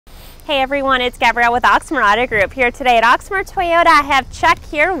Hey everyone, it's Gabrielle with Oxmoor Auto Group. Here today at Oxmoor Toyota, I have Chuck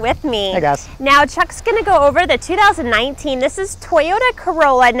here with me. Hey guys. Now Chuck's going to go over the 2019, this is Toyota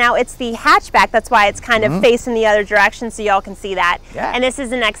Corolla. Now it's the hatchback, that's why it's kind of facing the other direction so y'all can see that. Yeah. And this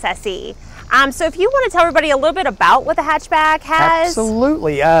is an XSE. So if you want to tell everybody a little bit about what the hatchback has.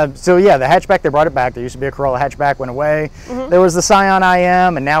 Absolutely. So yeah, the hatchback, they brought it back. There used to be a Corolla hatchback, went away. There was the Scion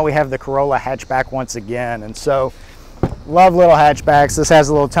IM, and now we have the Corolla hatchback once again. And so, love little hatchbacks. This has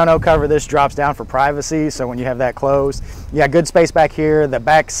a little tonneau cover. This drops down for privacy, so when you have that closed, you got good space back here. The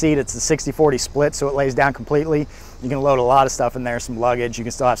back seat, it's a 60-40 split, so it lays down completely. You can load a lot of stuff in there, some luggage. You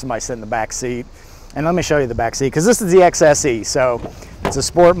can still have somebody sit in the back seat. And let me show you the back seat, because this is the XSE. So it's a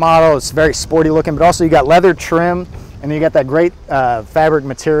sport model. It's very sporty looking, but also you got leather trim, and then you got that great fabric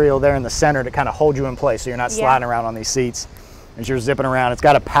material there in the center to kind of hold you in place, so you're not sliding around on these seats as you're zipping around. It's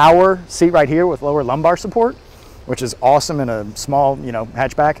got a power seat right here with lower lumbar support, which is awesome in a small,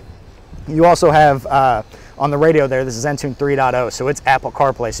 hatchback. You also have on the radio there, this is Entune 3.0, so it's Apple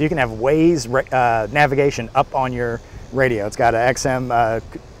CarPlay, so you can have Waze navigation up on your radio. It's got an XM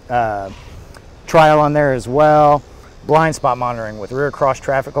trial on there as well. Blind spot monitoring with rear cross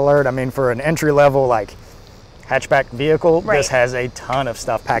traffic alert. I mean, for an entry level like hatchback vehicle, this has a ton of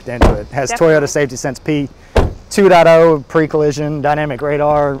stuff packed into it. It has Toyota Safety Sense P 2.0, pre-collision, dynamic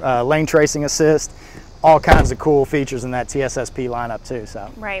radar, lane tracing assist, all kinds of cool features in that TSSP lineup too. So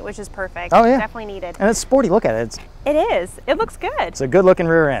which is perfect. Oh yeah, definitely needed. And it's sporty. Look at it. It is. It looks good. It's a good looking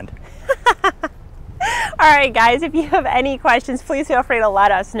rear end. All right, guys, if you have any questions, please feel free to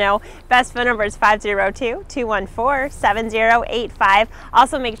let us know. Best phone number is 502-214-7085.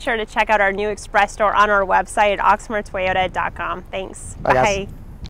 Also, make sure to check out our new express store on our website at oxmoortoyota.com. Thanks. Bye. Guys.